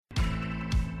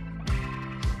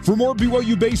For more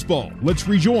BYU baseball, let's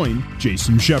rejoin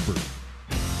Jason Shepard.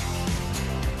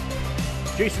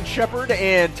 Jason Shepard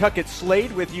and Tuckett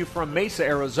Slade with you from Mesa,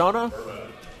 Arizona.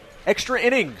 Extra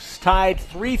innings, tied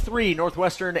 3-3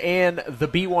 Northwestern and the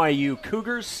BYU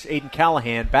Cougars. Aiden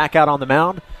Callahan back out on the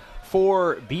mound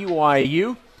for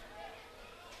BYU.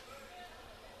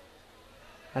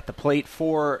 At the plate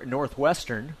for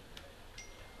Northwestern,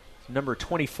 number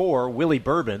 24, Willie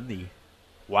Bourbon, the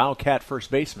Wildcat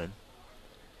first baseman.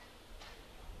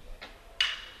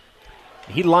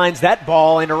 He lines that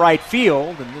ball into right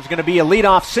field, and there's going to be a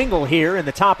leadoff single here in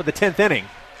the top of the 10th inning.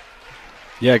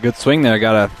 Yeah, good swing there.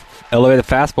 Got a elevated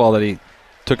fastball that he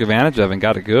took advantage of and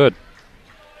got it good.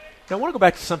 Now, I want to go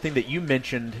back to something that you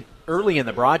mentioned early in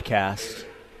the broadcast,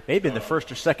 maybe in the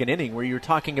first or second inning, where you were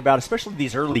talking about, especially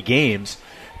these early games,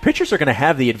 pitchers are going to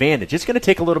have the advantage. It's going to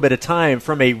take a little bit of time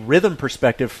from a rhythm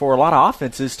perspective for a lot of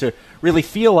offenses to really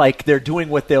feel like they're doing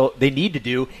what they need to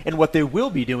do and what they will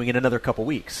be doing in another couple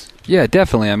weeks. Yeah,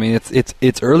 definitely. I mean,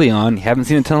 it's early on. You haven't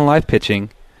seen a ton of live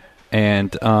pitching,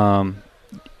 and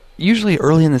usually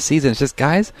early in the season, it's just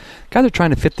guys are trying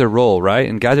to fit their role, right?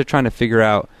 And guys are trying to figure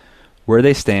out where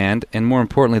they stand, and more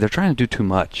importantly, they're trying to do too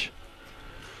much.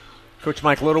 Coach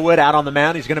Mike Littlewood out on the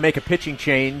mound. He's going to make a pitching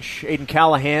change. Aiden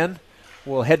Callahan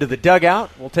will head to the dugout.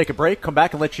 We'll take a break, come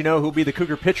back and let you know who'll be the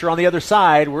Cougar pitcher on the other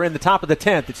side. We're in the top of the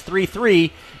 10th. It's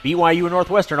 3-3. BYU and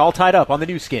Northwestern all tied up on the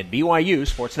new skin, BYU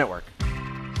Sports Network.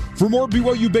 For more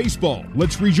BYU baseball,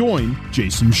 let's rejoin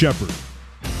Jason Shepard.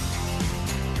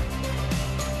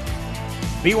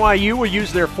 BYU will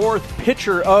use their fourth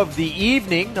pitcher of the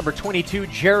evening. Number 22,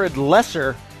 Jared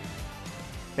Lesser,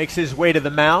 makes his way to the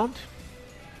mound.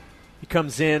 He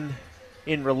comes in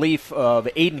relief of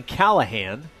Aiden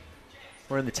Callahan.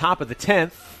 We're in the top of the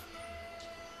 10th.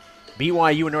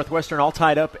 BYU and Northwestern all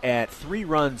tied up at 3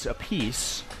 runs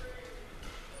apiece.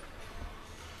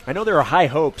 I know there are high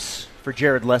hopes for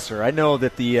Jared Lesser. I know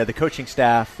that the coaching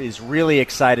staff is really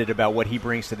excited about what he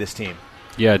brings to this team.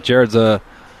 Yeah, Jared's a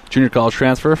junior college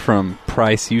transfer from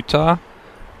Price, Utah.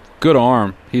 Good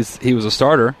arm. He was a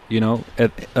starter,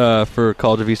 for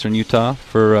College of Eastern Utah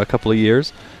for a couple of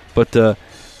years. But a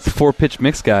 4-pitch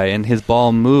mix guy, and his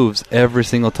ball moves every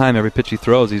single time, every pitch he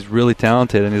throws. He's really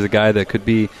talented, and he's a guy that could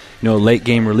be, a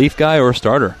late-game relief guy or a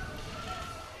starter.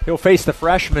 He'll face the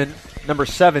freshman, number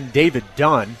 7, David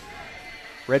Dunn.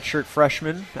 Redshirt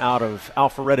freshman out of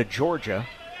Alpharetta, Georgia.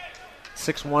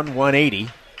 6'1", 180.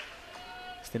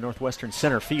 He's the Northwestern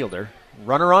center fielder.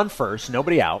 Runner on first,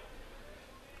 nobody out.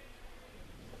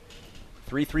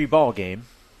 3-3 ball game.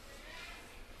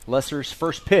 Lesser's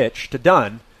first pitch to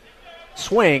Dunn.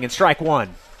 Swing and strike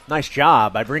one. Nice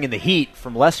job by bringing the heat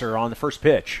from Lesser on the first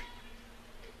pitch.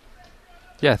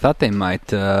 Yeah, I thought they might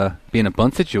be in a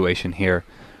bunt situation here,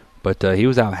 but he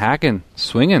was out hacking,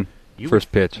 swinging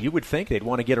first pitch. You would think they'd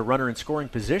want to get a runner in scoring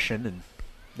position and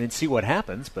then see what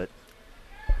happens, but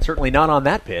certainly not on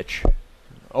that pitch.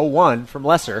 0-1 from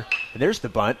Lesser, and there's the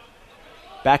bunt.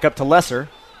 Back up to Lesser.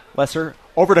 Lesser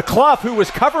over to Clough, who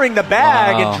was covering the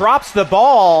bag and drops the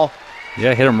ball.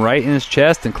 Yeah, hit him right in his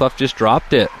chest, and Clough just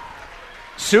dropped it.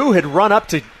 Sue had run up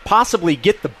to possibly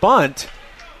get the bunt,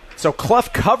 so Clough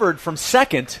covered from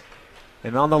second,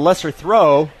 and on the Lesser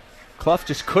throw, Clough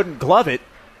just couldn't glove it,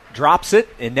 drops it,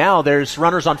 and now there's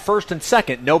runners on first and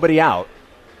second, nobody out.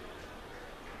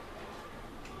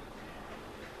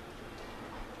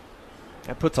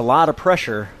 That puts a lot of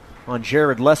pressure on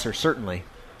Jared Lesser, certainly.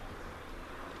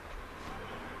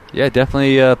 Yeah,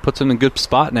 definitely puts them in a good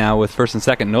spot now with first and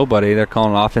second nobody. They're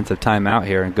calling an offensive timeout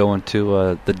here and going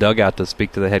to the dugout to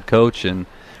speak to the head coach and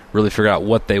really figure out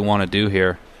what they want to do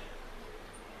here.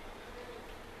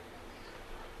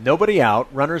 Nobody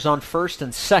out. Runners on first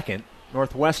and second.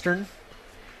 Northwestern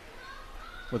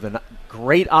with a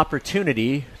great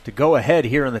opportunity to go ahead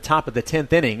here in the top of the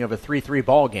 10th inning of a 3-3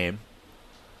 ball game.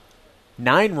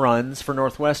 9 runs for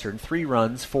Northwestern, 3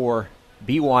 runs for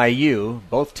BYU.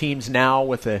 Both teams now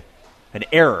with an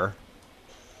error.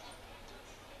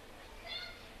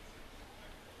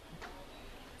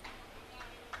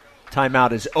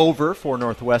 Timeout is over for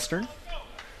Northwestern.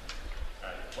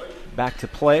 Back to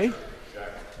play.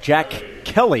 Jack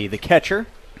Kelly, the catcher,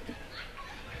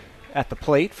 at the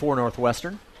plate for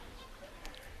Northwestern.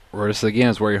 This again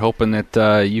is where you're hoping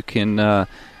that you can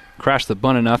crash the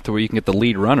bunt enough to where you can get the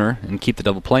lead runner and keep the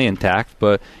double play intact.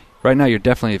 But right now you're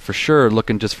definitely for sure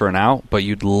looking just for an out, but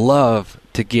you'd love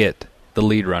to get the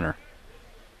lead runner.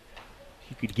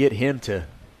 You could get him to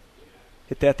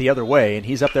hit that the other way, and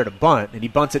he's up there to bunt, and he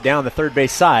bunts it down the third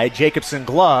base side. Jacobson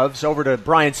gloves over to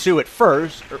Brian Sue at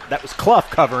first. That was Clough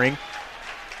covering.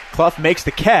 Clough makes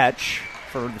the catch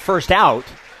for the first out.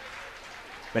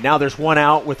 But now there's one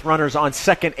out with runners on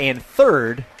second and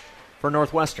third for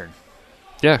Northwestern.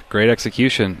 Yeah, great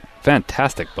execution.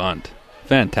 Fantastic bunt.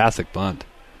 Fantastic bunt.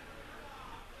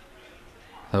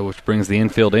 Which brings the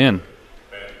infield in.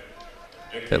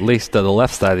 At least the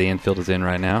left side of the infield is in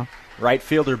right now. Right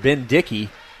fielder Ben Dickey,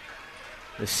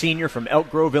 the senior from Elk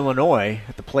Grove, Illinois,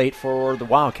 at the plate for the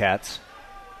Wildcats.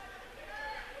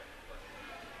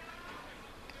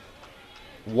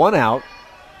 One out,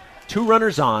 2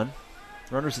 runners on,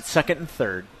 runners at second and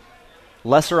third.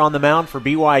 Lesser on the mound for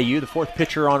BYU, the 4th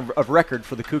pitcher of record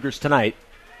for the Cougars tonight.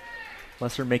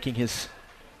 Lesser making his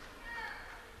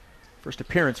first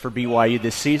appearance for BYU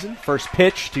this season. First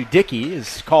pitch to Dickey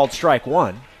is called strike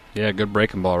 1. Yeah, good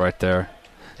breaking ball right there.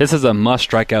 This is a must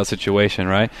strikeout situation,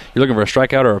 right? You're looking for a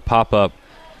strikeout or a pop-up.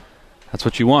 That's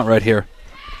what you want right here.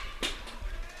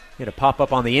 Get a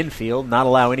pop-up on the infield, not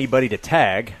allow anybody to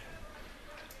tag.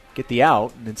 Get the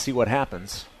out, and then see what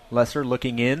happens. Lesser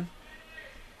looking in.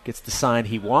 Gets the sign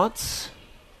he wants.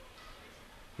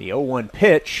 The 0-1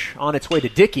 pitch on its way to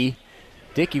Dickey.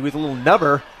 Dickey with a little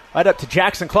nubber. Right up to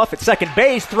Jackson Clough at second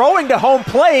base, throwing to home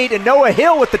plate, and Noah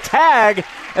Hill with the tag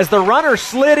as the runner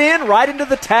slid in right into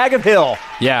the tag of Hill.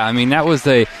 Yeah, I mean, it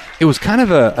was kind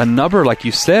of a nubber, like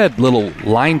you said, little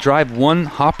line drive, one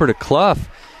hopper to Clough,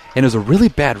 and it was a really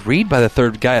bad read by the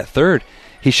third guy at third.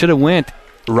 He should have went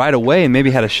right away and maybe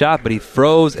had a shot, but he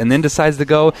froze and then decides to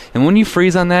go, and when you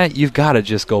freeze on that, you've got to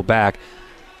just go back.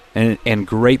 And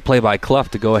great play by Clough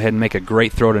to go ahead and make a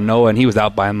great throw to Noah, and he was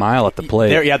out by a mile at the plate.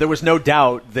 There was no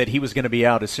doubt that he was going to be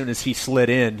out as soon as he slid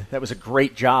in. That was a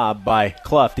great job by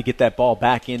Clough to get that ball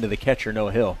back into the catcher,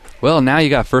 Noah Hill. Well, now you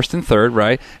got first and third,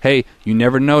 right? Hey, you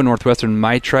never know. Northwestern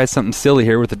might try something silly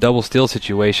here with the double steal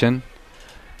situation.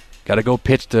 Got to go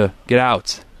pitch to get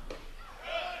outs.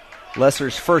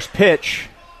 Lesser's first pitch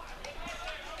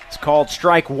is called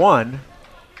strike 1.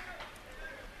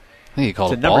 I think he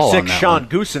called to a ball number 6, on that Sean one.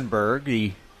 Gusenberg,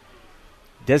 the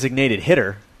designated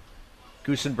hitter.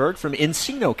 Gusenberg from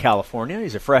Encino, California.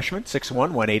 He's a freshman, 6'1",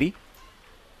 180.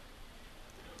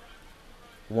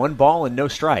 1 ball and no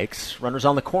strikes. Runners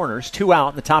on the corners, 2 out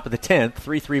in the top of the 10th,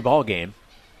 3-3 ball game.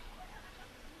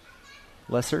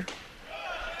 Lesser,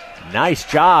 nice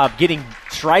job getting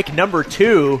strike number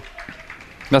 2.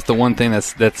 That's the one thing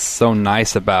that's so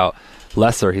nice about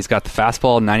Lesser. He's got the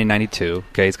fastball at 90-92.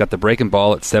 Okay, he's got the breaking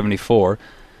ball at 74.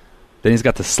 Then he's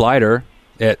got the slider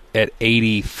at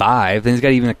 85. Then he's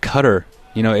got even a cutter,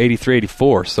 83,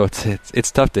 84. So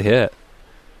it's tough to hit.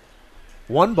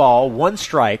 1 ball, 1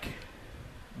 strike.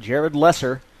 Jared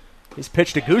Lesser, his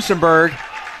pitch to Gusenberg.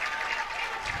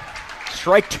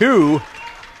 Strike 2.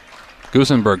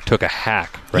 Gusenberg took a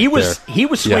hack right there. He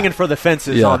was swinging for the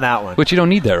fences on that one. But you don't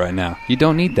need that right now. You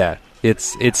don't need that.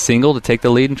 It's single to take the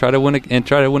lead and try to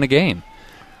win a game.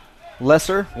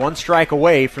 Lesser, 1 strike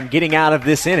away from getting out of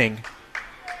this inning,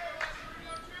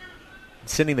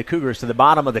 sending the Cougars to the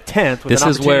bottom of the 10th with an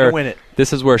opportunity to win it.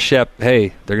 This is where Shep,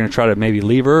 they're going to try to maybe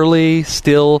leave early,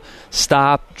 still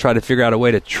stop, try to figure out a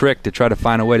way to try to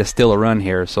find a way to steal a run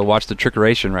here. So watch the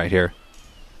trickeration right here.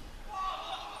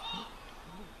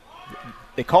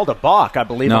 They called a balk, I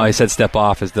believe. No, he said step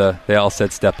off. They all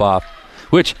said step off.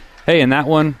 Which, in that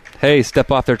one,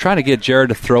 step off. They're trying to get Jared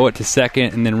to throw it to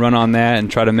second and then run on that and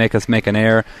try to make us make an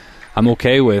error. I'm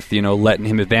okay with, letting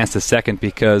him advance to second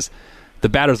because the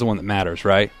batter's the one that matters,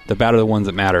 right? The batter the ones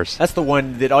that matters. That's the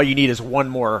one that all you need is one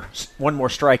more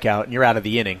strikeout and you're out of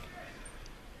the inning.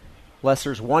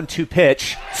 Lesser's 1-2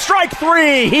 pitch. Strike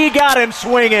 3! He got him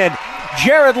swinging.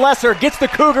 Jared Lesser gets the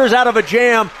Cougars out of a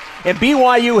jam, and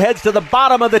BYU heads to the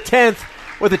bottom of the 10th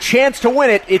with a chance to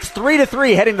win it. It's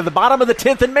 3-3 heading to the bottom of the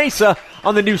 10th in Mesa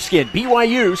on the new skin,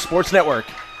 BYU Sports Network.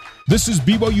 This is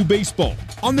BYU Baseball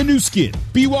on the new skin,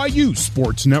 BYU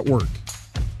Sports Network.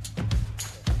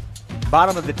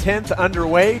 Bottom of the 10th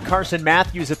underway. Carson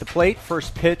Matthews at the plate.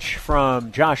 First pitch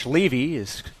from Josh Levy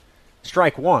is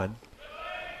strike 1.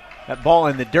 That ball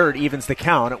in the dirt evens the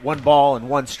count at 1 ball and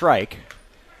 1 strike.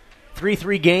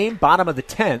 3-3 game, bottom of the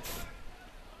 10th.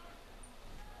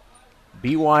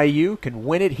 BYU can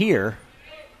win it here.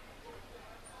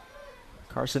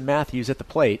 Carson Matthews at the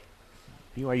plate.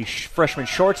 BYU freshman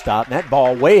shortstop. And that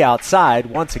ball way outside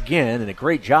once again, and a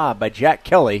great job by Jack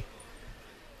Kelly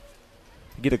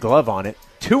to get a glove on it.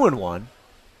 2-1.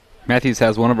 Matthews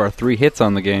has one of our 3 hits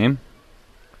on the game.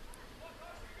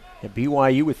 And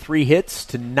BYU with 3 hits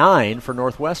to 9 for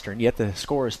Northwestern, yet the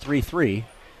score is 3-3.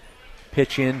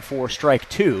 Pitch in for strike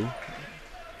 2.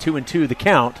 2-2 the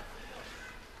count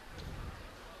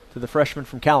to the freshman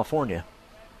from California.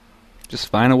 Just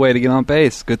find a way to get on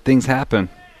base. Good things happen.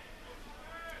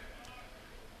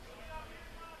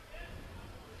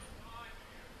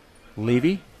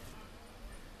 Levy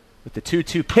with the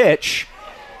 2-2 pitch.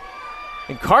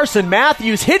 And Carson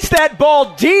Matthews hits that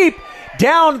ball deep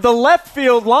down the left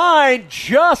field line,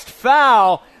 just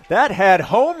foul. That had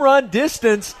home run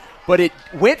distance, but it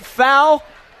went foul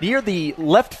near the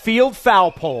left field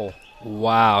foul pole.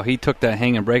 Wow, he took that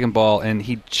hanging breaking ball and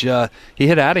he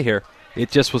hit out of here. It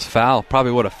just was foul.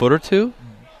 Probably, a foot or two?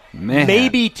 Man.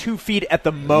 Maybe 2 feet at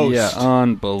the most. Yeah,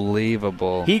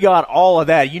 unbelievable. He got all of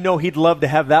that. You know he'd love to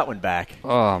have that one back.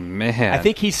 Oh, man. I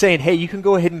think he's saying, hey, you can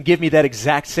go ahead and give me that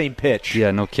exact same pitch.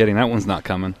 Yeah, no kidding. That one's not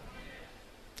coming.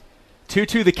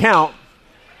 2-2 the count.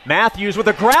 Matthews with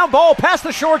a ground ball past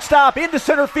the shortstop into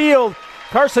center field.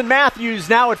 Carson Matthews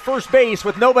now at first base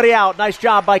with nobody out. Nice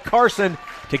job by Carson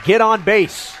to get on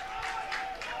base.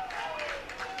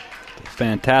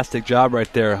 Fantastic job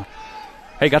right there.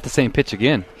 Hey, got the same pitch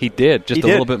again. He did. Just a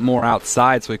little bit more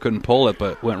outside so he couldn't pull it,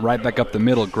 but went right back up the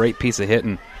middle. Great piece of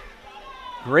hitting.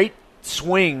 Great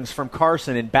swings from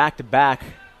Carson in back-to-back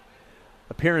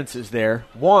appearances there.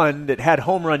 One that had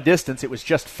home run distance, it was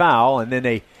just foul, and then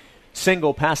a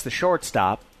single past the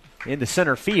shortstop into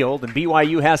center field, and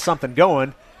BYU has something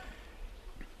going.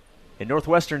 And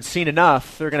Northwestern's seen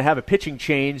enough. They're going to have a pitching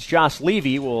change. Josh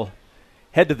Levy will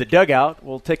head to the dugout.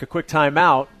 We'll take a quick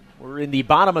timeout. We're in the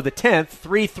bottom of the 10th,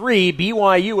 3-3,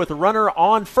 BYU with a runner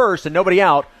on first and nobody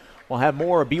out. We'll have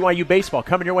more BYU baseball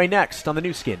coming your way next on the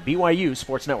new skin, BYU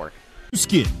Sports Network.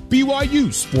 Skin,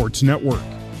 BYU Sports Network.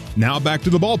 Now back to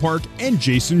the ballpark and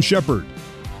Jason Shepard.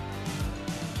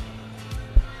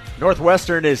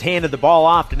 Northwestern has handed the ball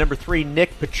off to number 3,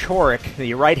 Nick Pachorik,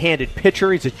 the right-handed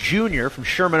pitcher. He's a junior from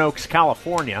Sherman Oaks,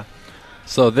 California.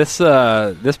 So this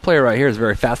player right here is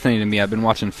very fascinating to me. I've been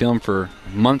watching film for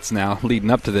months now leading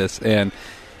up to this, and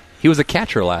he was a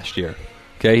catcher last year.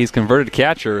 Okay, he's converted to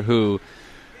catcher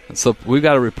so we've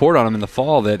got a report on him in the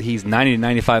fall that he's 90 to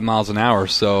 95 miles an hour,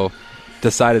 so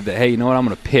decided that, hey, you know what, I'm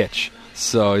going to pitch.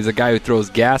 So he's a guy who throws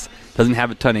gas, doesn't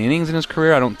have a ton of innings in his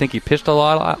career. I don't think he pitched a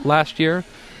lot last year,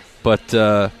 but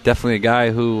definitely a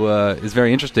guy who is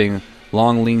very interesting.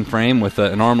 Long, lean frame with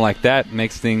an arm like that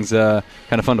makes things kind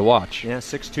of fun to watch. Yeah,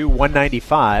 6'2",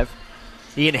 195.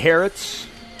 He inherits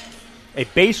a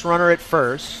base runner at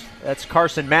first. That's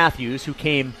Carson Matthews, who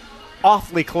came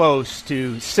awfully close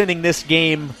to sending this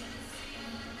game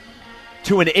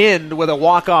to an end with a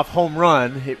walk-off home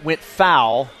run. It went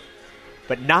foul,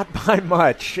 but not by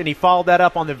much, and he followed that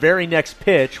up on the very next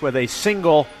pitch with a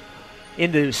single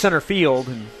into center field,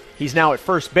 and he's now at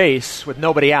first base with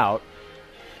nobody out.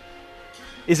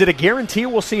 Is it a guarantee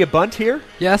we'll see a bunt here?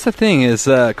 Yeah, that's the thing is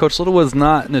Coach Little was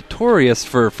not notorious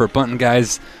for bunting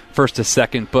guys first to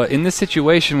second, but in this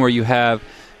situation where you have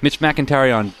Mitch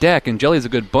McIntyre on deck and Jelly's a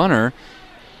good bunter,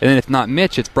 and then if not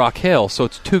Mitch, it's Brock Hill. So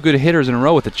it's two good hitters in a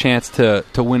row with a chance to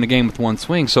win the game with one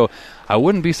swing. So I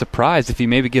wouldn't be surprised if he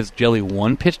maybe gives Jelly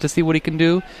one pitch to see what he can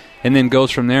do and then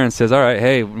goes from there and says, all right,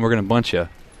 hey, we're going to bunt you.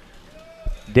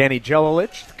 Danny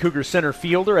Jelilich, the Cougar center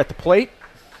fielder at the plate.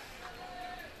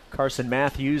 Carson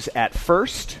Matthews at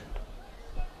first.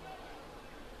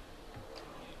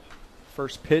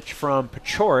 First pitch from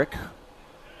Pachorik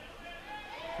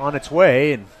on its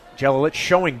way, and Jelilich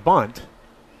showing bunt.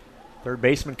 Third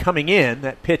baseman coming in.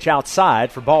 That pitch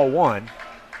outside for ball one.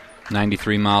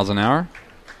 93 miles an hour.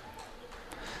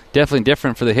 Definitely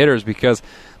different for the hitters because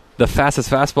the fastest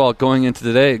fastball going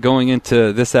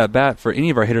into this at bat for any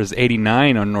of our hitters is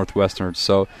 89 on Northwestern.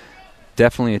 So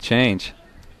definitely a change.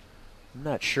 I'm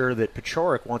not sure that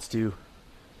Pachorik wants to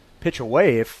pitch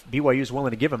away if BYU is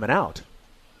willing to give him an out.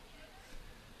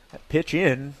 That pitch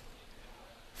in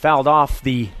fouled off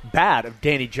the bat of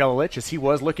Danny Jelilich as he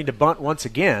was looking to bunt once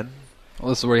again. Well,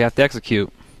 this is where you have to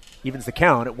execute. Evens the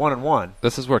count at 1-1.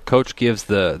 This is where Coach gives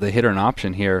the hitter an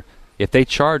option here. If they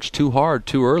charge too hard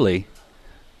too early,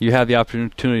 you have the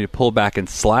opportunity to pull back and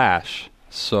slash.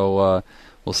 So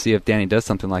we'll see if Danny does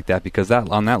something like that because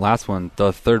on that last one,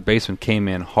 the third baseman came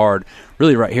in hard.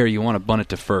 Really right here, you want to bunt it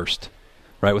to first,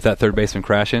 right, with that third baseman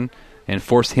crashing and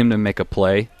force him to make a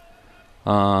play.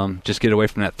 Just get away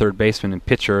from that third baseman and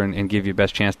pitcher and give you the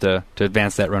best chance to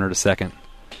advance that runner to second.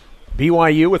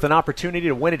 BYU with an opportunity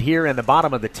to win it here in the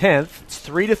bottom of the 10th. It's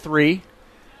 3-3.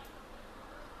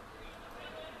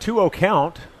 2-0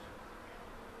 count.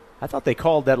 I thought they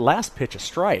called that last pitch a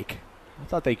strike. I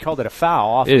thought they called it a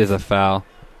foul. It is a foul.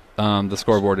 The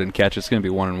scoreboard didn't catch it. It's going to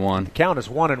be 1-1. The count is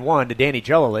 1-1 to Danny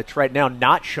Jelilich. Right now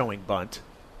not showing bunt.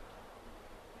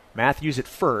 Matthews at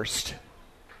first.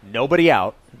 Nobody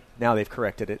out. Now they've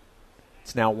corrected it.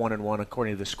 It's now 1-1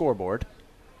 according to the scoreboard.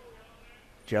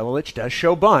 Jelilich does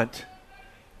show bunt.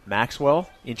 Maxwell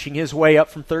inching his way up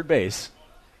from third base.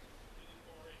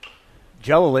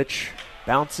 Jelilich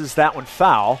bounces that one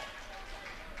foul.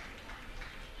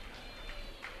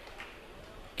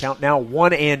 Count now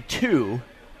 1-2. Do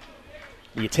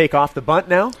you take off the bunt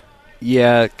now?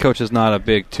 Yeah, coach is not a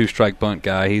big two-strike bunt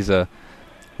guy. He's like,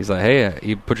 hey,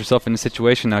 you put yourself in a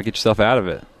situation, now get yourself out of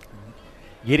it.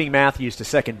 Getting Matthews to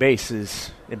second base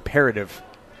is imperative.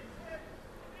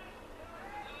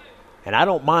 And I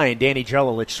don't mind Danny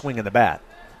Jelilich swinging the bat.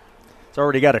 He's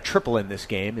already got a triple in this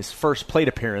game. His first plate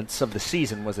appearance of the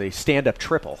season was a stand-up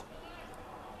triple.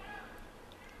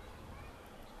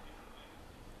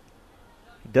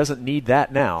 He doesn't need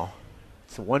that now.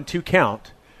 It's a 1-2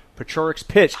 count. Pechorik's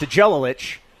pitch to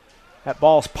Jelilich. That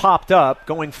ball's popped up,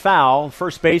 going foul.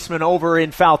 First baseman over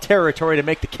in foul territory to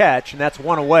make the catch, and that's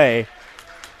one away.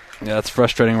 Yeah, that's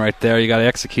frustrating right there. You got to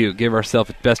execute, give ourselves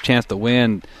the best chance to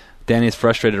win. Danny's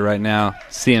frustrated right now.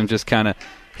 See him just kind of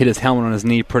hit his helmet on his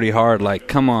knee pretty hard, like,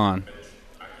 come on.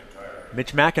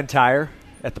 Mitch McIntyre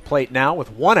at the plate now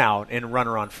with one out and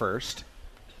runner on first.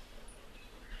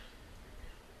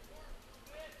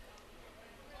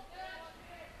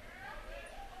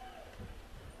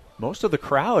 Most of the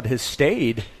crowd has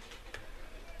stayed.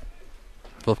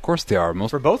 Well, of course they are.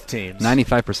 For both teams.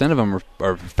 95% of them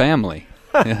are family,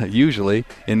 usually,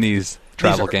 in these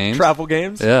travel games. Travel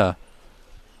games? Yeah.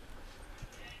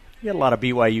 You got a lot of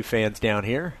BYU fans down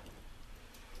here.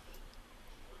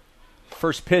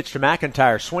 First pitch to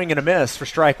McIntyre, swing and a miss for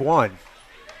strike one.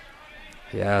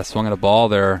 Yeah, swung at a ball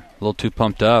there, a little too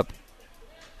pumped up.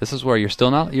 This is where you're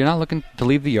not looking to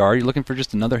leave the yard. You're looking for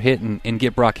just another hit and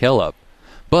get Brock Hill up.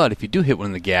 But if you do hit one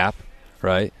in the gap,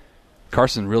 right,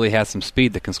 Carson really has some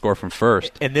speed that can score from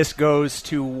first. And this goes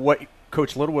to what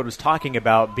Coach Littlewood was talking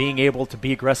about, being able to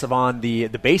be aggressive on the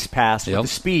base pass with the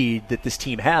speed that this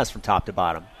team has from top to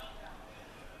bottom.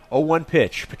 0-1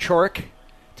 pitch. Pechorik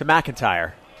to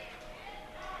McIntyre.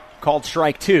 Called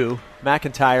strike two.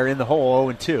 McIntyre in the hole,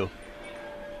 0-2.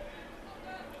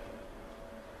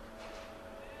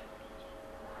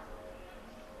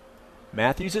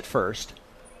 Matthews at first.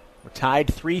 We're tied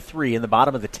 3-3 in the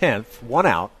bottom of the 10th. One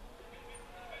out.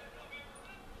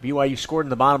 BYU scored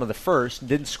in the bottom of the first and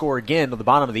didn't score again until the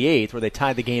bottom of the 8th, where they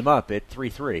tied the game up at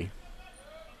 3-3.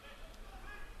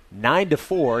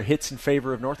 9-4 hits in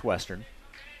favor of Northwestern.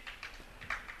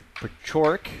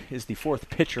 Pechorik is the fourth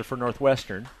pitcher for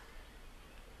Northwestern.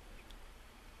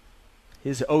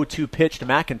 His 0-2 pitch to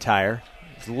McIntyre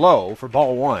is low for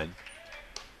ball one.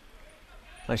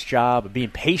 Nice job of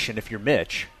being patient if you're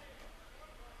Mitch.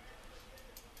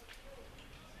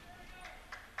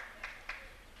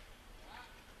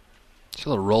 Just a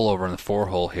little rollover in the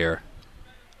 4-hole here.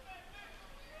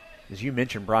 As you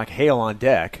mentioned, Brock Hale on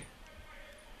deck.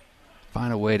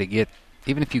 Find a way to get,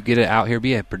 even if you get it out here,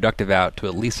 be a productive out to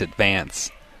at least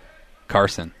advance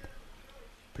Carson.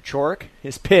 Pechorik,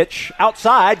 his pitch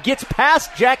outside, gets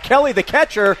past Jack Kelly, the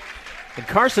catcher, and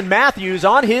Carson Matthews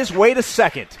on his way to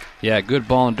second. Yeah, good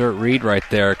ball and dirt read right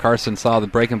there. Carson saw the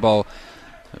breaking ball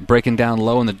breaking down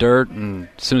low in the dirt, and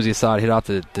as soon as he saw it hit off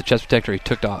the chest protector, he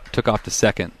took off to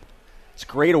second. It's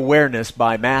great awareness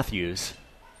by Matthews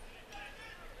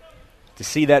to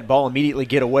see that ball immediately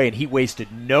get away, and he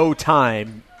wasted no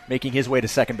time making his way to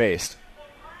second base.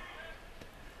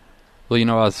 Well,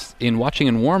 I was watching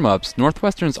in warm-ups,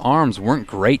 Northwestern's arms weren't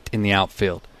great in the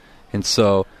outfield. And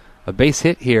so a base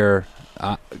hit here,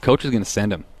 coach is going to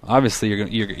send him. Obviously,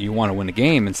 you want to win the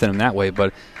game and send him that way,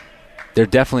 but there's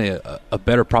definitely a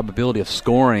better probability of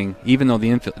scoring, even though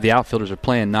the outfielders are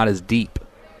playing not as deep.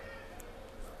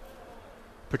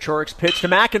 Pechorik's pitch to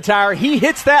McIntyre. He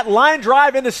hits that line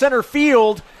drive into center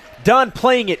field. Dunn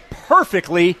playing it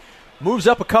perfectly. Moves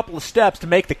up a couple of steps to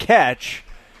make the catch.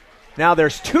 Now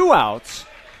there's two outs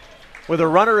with a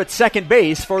runner at second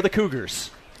base for the Cougars.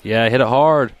 Yeah, hit it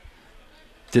hard.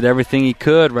 Did everything he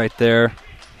could right there.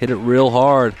 Hit it real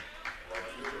hard.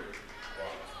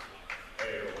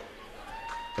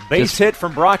 The base hit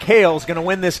from Brock Hale is going to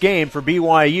win this game for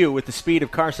BYU with the speed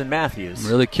of Carson Matthews.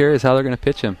 I'm really curious how they're going to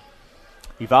pitch him.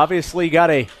 You've obviously got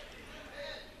a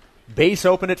base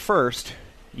open at first.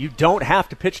 You don't have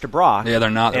to pitch to Brock. Yeah,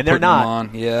 they're not. And they're not.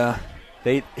 On. Yeah.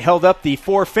 They held up the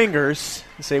four fingers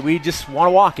and say, we just want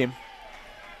to walk him.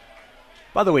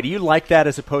 By the way, do you like that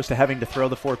as opposed to having to throw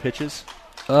the four pitches?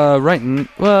 Right.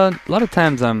 Well, a lot of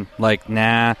times I'm like,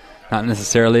 nah, not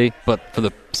necessarily. But for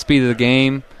the speed of the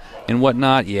game and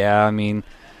whatnot, yeah, I mean.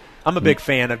 I'm a big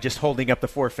fan of just holding up the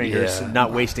four fingers and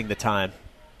not wasting the time.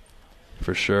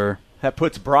 For sure. That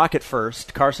puts Brock at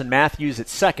first, Carson Matthews at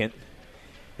second,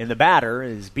 and the batter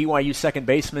is BYU second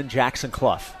baseman Jackson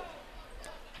Clough.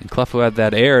 And Clough, who had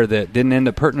that error that didn't end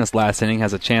up hurting us last inning,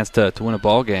 has a chance to win a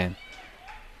ball game.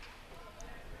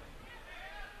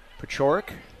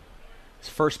 Pechorik, his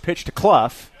first pitch to Clough.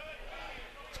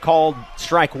 It's called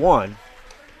strike one.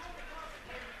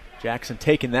 Jackson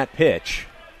taking that pitch.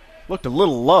 Looked a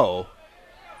little low.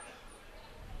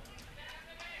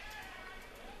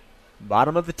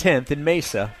 Bottom of the 10th in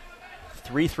Mesa.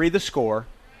 3-3 the score.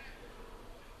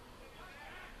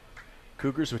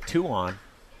 Cougars with 2 on.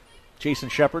 Jason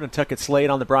Shepard and Tuckett Slade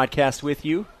on the broadcast with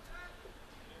you.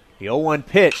 The 0-1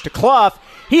 pitch to Clough.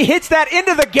 He hits that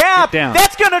into the gap.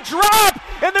 That's going to drop,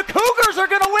 and the Cougars are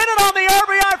going to win it on the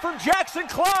RBI from Jackson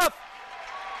Clough.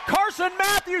 Carson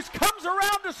Matthews comes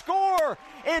around to score,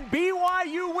 and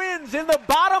BYU wins in the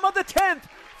bottom of the 10th,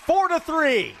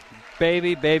 4-3.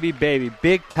 Baby, baby, baby.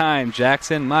 Big time,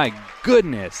 Jackson. My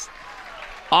goodness.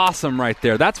 Awesome right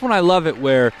there. That's when I love it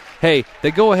where, hey,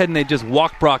 they go ahead and they just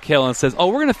walk Brock Hill and says, oh,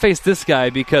 we're going to face this guy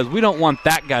because we don't want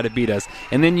that guy to beat us.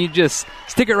 And then you just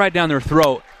stick it right down their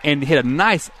throat and hit a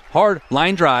nice, hard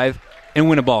line drive and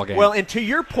win a ball game. Well, and to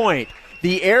your point,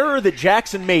 the error that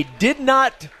Jackson made didn't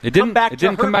come back to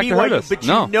hurt BYU, but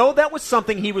you know that was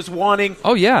something he was wanting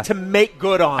to make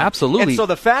good on. Absolutely. And so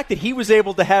the fact that he was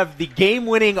able to have the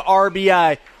game-winning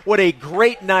RBI, what a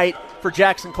great night for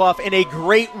Jackson Clough and a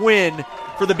great win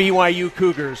for the BYU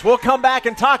Cougars. We'll come back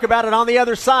and talk about it on the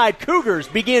other side. Cougars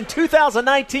begin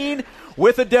 2019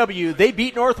 with a W. They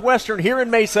beat Northwestern here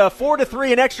in Mesa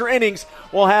 4-3 in extra innings.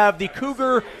 We'll have the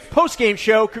Cougar postgame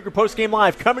show, Cougar Postgame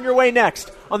Live, coming your way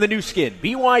next on the new skin,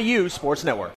 BYU Sports Network.